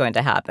know what's going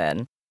to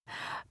happen.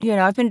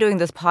 I've been doing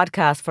this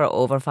podcast for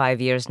over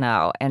 5 years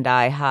now, and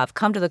I have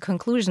come to the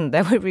conclusion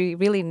that we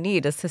really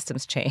need a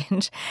systems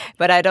change,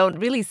 but I don't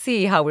really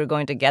see how we're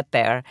going to get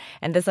there.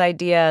 And this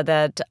idea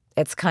that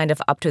it's kind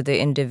of up to the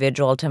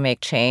individual to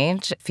make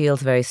change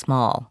feels very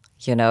small.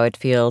 It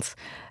feels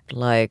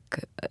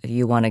like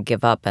you want to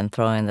give up and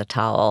throw in the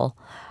towel.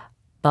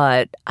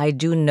 But I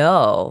do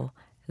know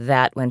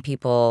that when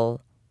people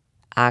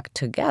act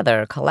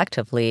together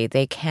collectively,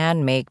 they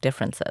can make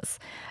differences.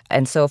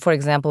 And so, for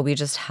example, we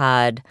just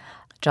had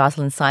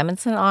Jocelyn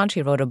Simonson on.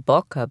 She wrote a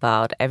book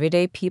about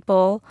everyday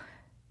people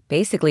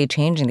basically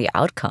changing the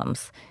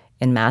outcomes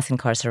in mass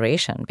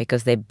incarceration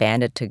because they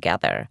banded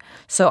together.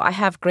 So I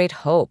have great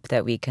hope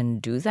that we can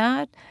do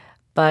that,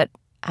 but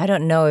I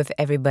don't know if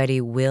everybody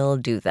will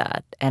do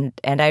that. And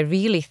I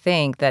really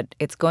think that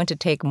it's going to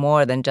take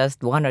more than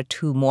just 1 or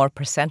 2 more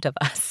 % of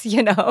us,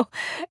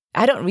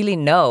 I don't really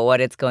know what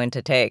it's going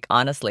to take,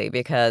 honestly,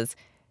 because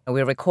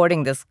we're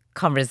recording this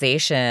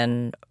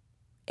conversation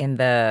in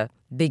the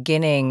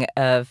beginning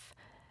of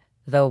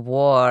the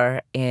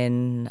war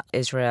in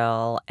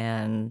Israel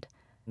and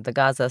the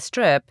Gaza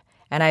Strip.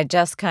 And I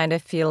just kind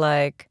of feel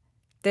like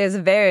there's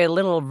very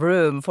little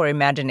room for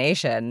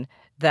imagination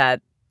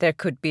that there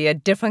could be a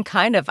different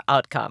kind of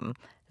outcome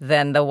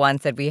than the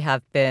ones that we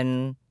have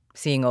been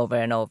seeing over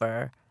and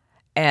over.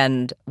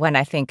 And when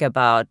I think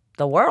about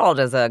the world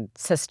as a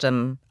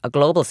system, a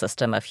global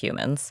system of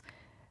humans,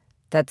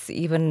 that's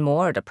even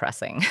more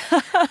depressing.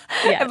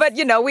 Yes. But,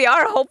 we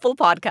are a hopeful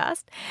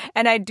podcast.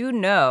 And I do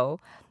know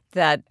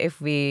that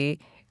if we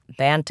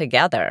band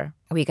together,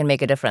 we can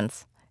make a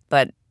difference.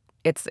 But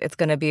it's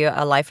going to be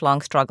a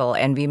lifelong struggle,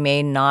 and we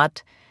may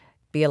not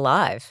be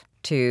alive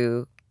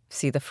to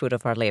see the fruit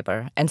of our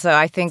labor. And so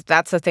I think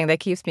that's the thing that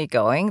keeps me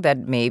going, that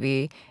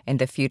maybe in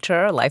the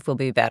future, life will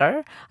be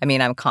better. I mean,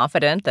 I'm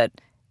confident that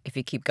if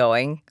we keep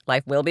going,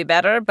 life will be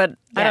better. But yes.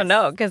 I don't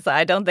know, because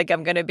I don't think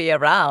I'm going to be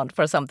around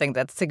for something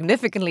that's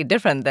significantly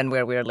different than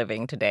where we're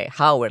living today,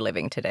 how we're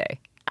living today.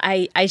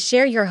 I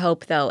share your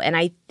hope, though. And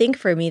I think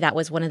for me, that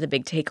was one of the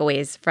big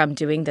takeaways from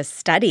doing this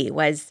study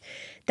was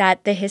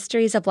that the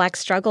histories of Black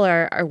struggle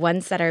are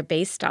ones that are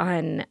based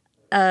on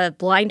a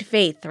blind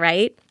faith,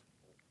 right?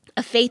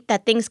 A faith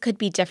that things could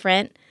be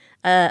different,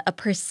 a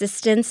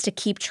persistence to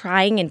keep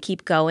trying and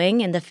keep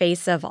going in the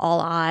face of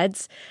all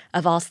odds,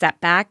 of all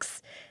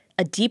setbacks,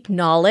 a deep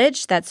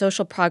knowledge that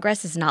social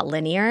progress is not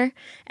linear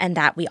and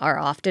that we are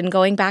often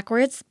going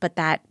backwards, but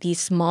that these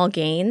small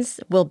gains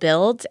will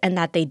build and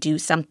that they do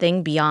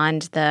something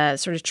beyond the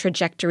sort of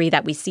trajectory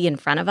that we see in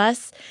front of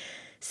us.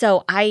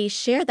 So I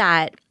share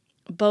that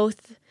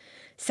both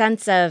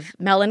sense of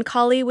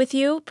melancholy with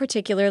you,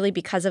 particularly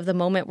because of the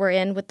moment we're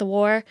in with the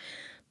war,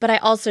 but I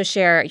also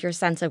share your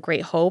sense of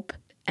great hope.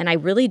 And I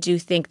really do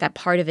think that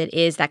part of it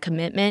is that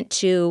commitment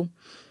to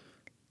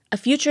a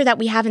future that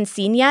we haven't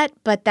seen yet,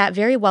 but that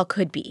very well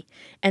could be.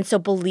 And so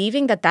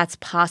believing that that's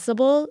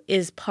possible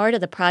is part of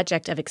the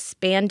project of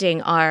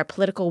expanding our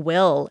political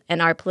will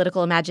and our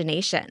political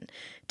imagination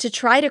to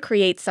try to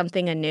create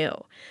something anew.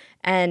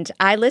 And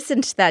I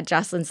listened to that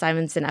Jocelyn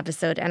Simonson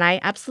episode, and I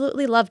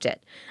absolutely loved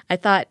it. I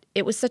thought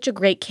it was such a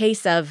great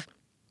case of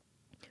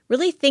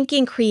really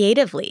thinking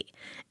creatively.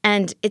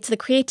 And it's the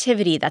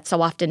creativity that's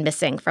so often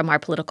missing from our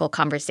political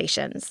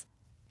conversations.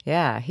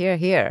 Yeah,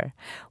 here.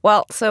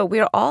 Well, so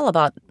we're all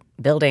about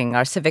building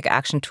our civic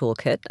action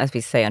toolkit, as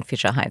we say on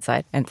Future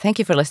Hindsight. And thank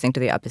you for listening to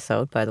the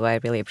episode, by the way. I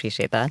really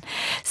appreciate that.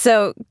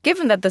 So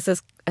given that this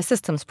is a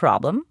systems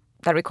problem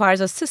that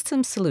requires a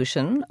systems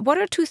solution, what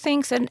are 2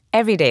 things an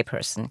everyday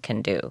person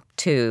can do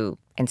to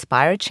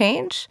inspire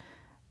change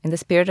in the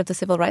spirit of the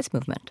civil rights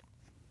movement?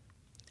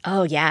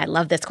 Oh, yeah, I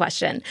love this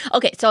question.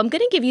 Okay, so I'm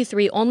going to give you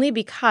 3 only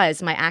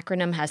because my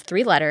acronym has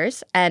 3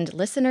 letters, and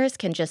listeners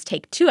can just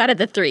take 2 out of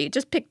the 3.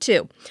 Just pick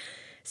 2.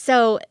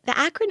 So the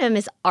acronym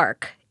is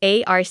ARC,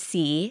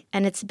 A-R-C,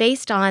 and it's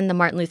based on the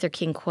Martin Luther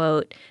King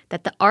quote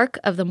that the arc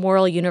of the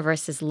moral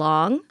universe is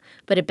long,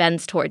 but it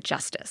bends toward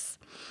justice.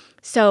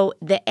 So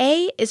the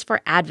A is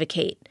for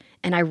advocate.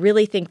 And I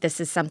really think this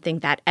is something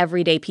that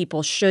everyday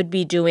people should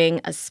be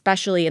doing,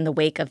 especially in the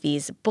wake of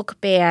these book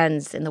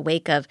bans, in the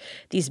wake of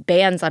these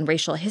bans on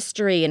racial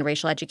history and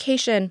racial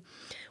education.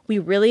 We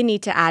really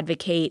need to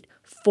advocate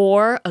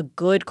for a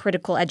good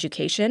critical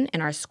education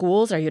in our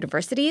schools, our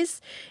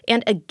universities,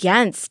 and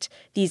against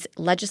these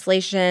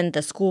legislation,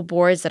 the school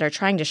boards that are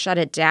trying to shut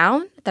it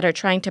down, that are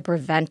trying to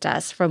prevent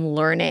us from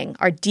learning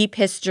our deep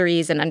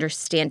histories and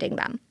understanding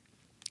them.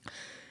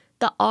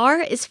 The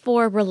R is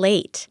for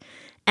relate.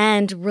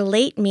 And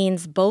relate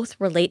means both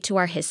relate to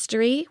our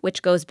history,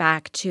 which goes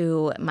back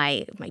to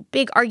my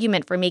big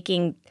argument for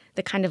making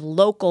the kind of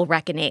local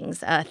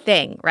reckonings a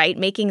thing, right?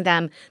 Making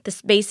them the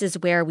spaces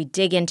where we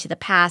dig into the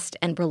past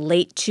and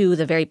relate to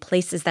the very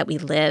places that we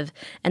live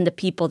and the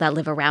people that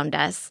live around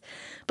us.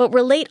 But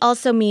relate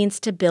also means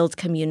to build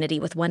community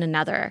with one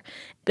another.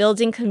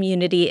 Building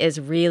community is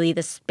really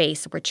the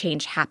space where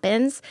change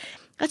happens.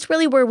 That's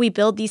really where we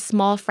build these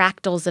small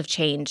fractals of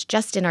change,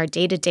 just in our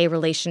day-to-day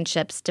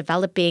relationships,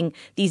 developing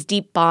these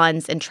deep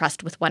bonds and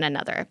trust with one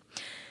another.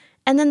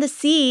 And then the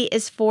C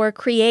is for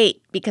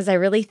create, because I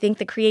really think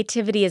the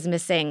creativity is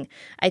missing.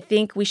 I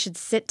think we should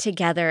sit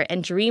together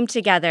and dream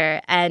together.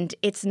 And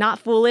it's not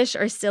foolish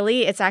or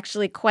silly. It's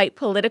actually quite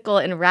political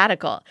and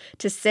radical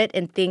to sit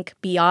and think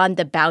beyond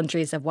the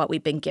boundaries of what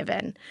we've been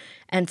given.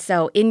 And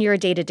so in your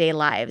day-to-day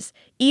lives,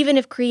 even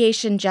if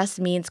creation just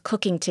means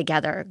cooking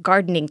together,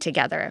 gardening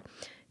together,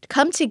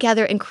 come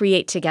together and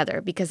create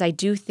together, because I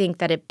do think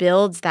that it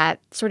builds that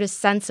sort of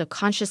sense of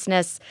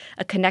consciousness,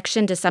 a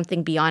connection to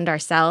something beyond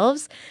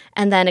ourselves,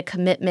 and then a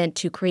commitment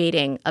to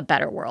creating a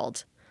better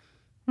world.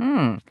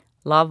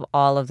 Love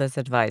all of this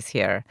advice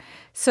here.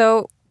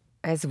 So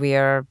as we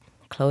are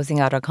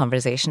closing out our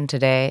conversation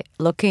today,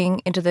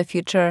 looking into the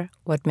future,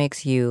 what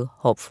makes you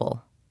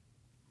hopeful?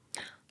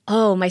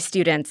 Oh, my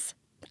students.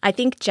 I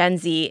think Gen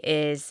Z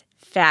is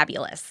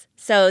fabulous.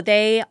 So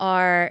they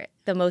are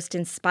the most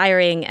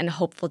inspiring and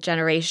hopeful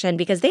generation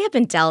because they have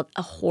been dealt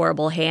a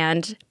horrible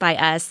hand by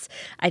us.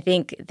 I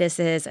think this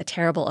is a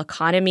terrible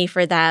economy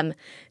for them.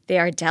 They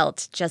are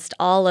dealt just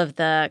all of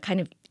the kind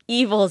of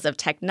evils of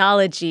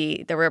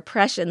technology, the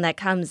repression that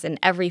comes in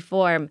every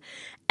form,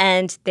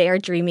 and they are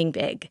dreaming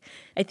big.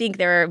 I think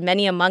there are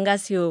many among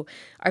us who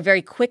are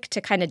very quick to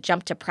kind of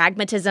jump to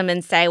pragmatism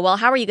and say, well,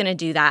 how are you going to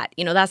do that?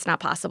 That's not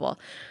possible.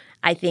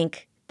 I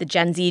think the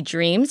Gen Z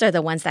dreams are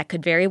the ones that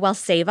could very well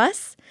save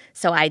us.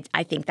 So I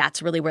think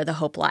that's really where the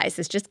hope lies,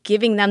 is just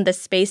giving them the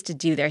space to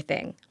do their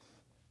thing.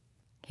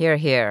 Hear,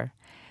 hear.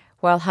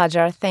 Well,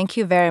 Hajar, thank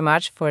you very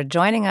much for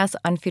joining us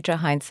on Future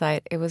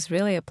Hindsight. It was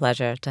really a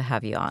pleasure to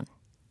have you on.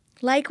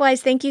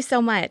 Likewise, thank you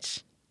so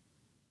much.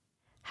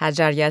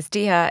 Hajar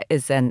Yazdiha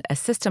is an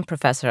assistant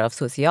professor of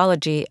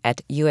sociology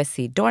at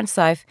USC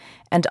Dornsife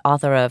and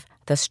author of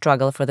The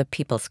Struggle for the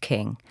People's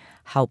King: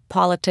 How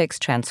Politics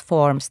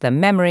Transforms the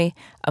Memory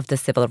of the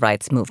Civil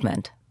Rights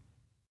Movement.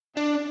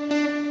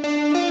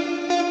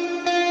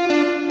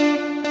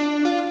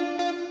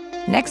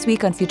 Next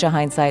week on Future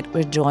Hindsight,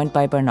 we're joined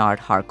by Bernard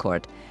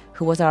Harcourt,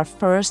 who was our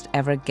first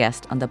ever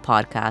guest on the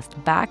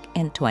podcast back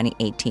in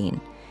 2018.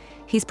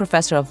 He's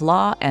professor of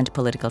law and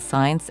political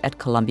science at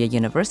Columbia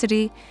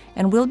University,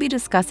 and we'll be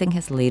discussing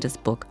his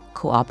latest book,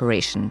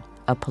 Cooperation: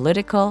 A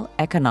Political,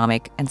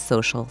 Economic, and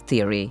Social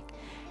Theory.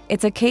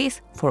 It's a case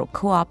for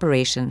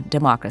cooperation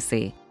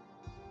democracy.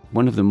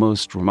 One of the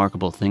most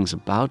remarkable things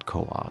about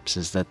co-ops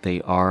is that they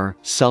are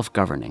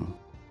self-governing.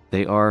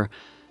 They are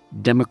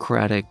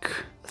democratic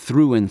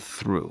through and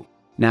through.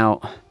 Now,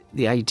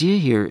 the idea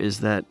here is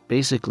that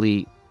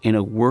basically in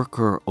a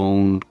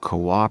worker-owned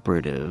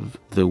cooperative,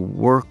 the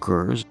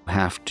workers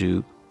have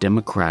to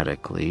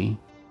democratically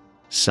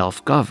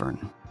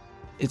self-govern.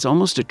 It's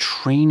almost a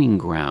training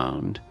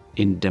ground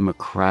in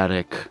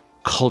democratic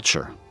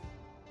culture.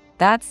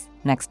 That's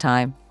next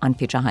time on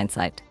Future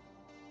Hindsight.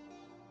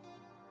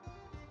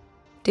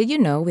 Did you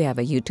know we have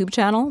a YouTube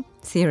channel?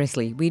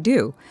 Seriously, we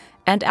do.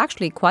 And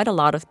actually, quite a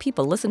lot of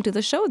people listen to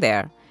the show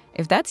there.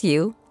 If that's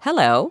you,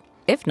 hello.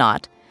 If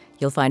not,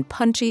 you'll find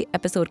punchy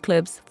episode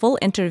clips, full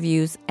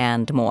interviews,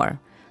 and more.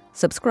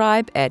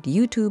 Subscribe at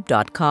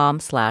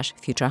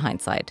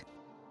youtube.com/futurehindsight.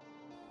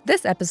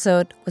 This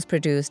episode was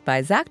produced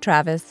by Zach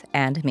Travis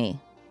and me.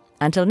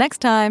 Until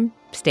next time,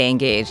 stay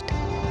engaged.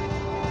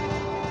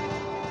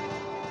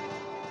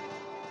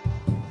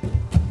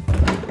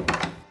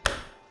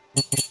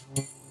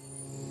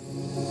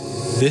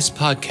 This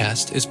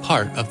podcast is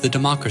part of the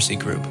Democracy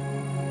Group.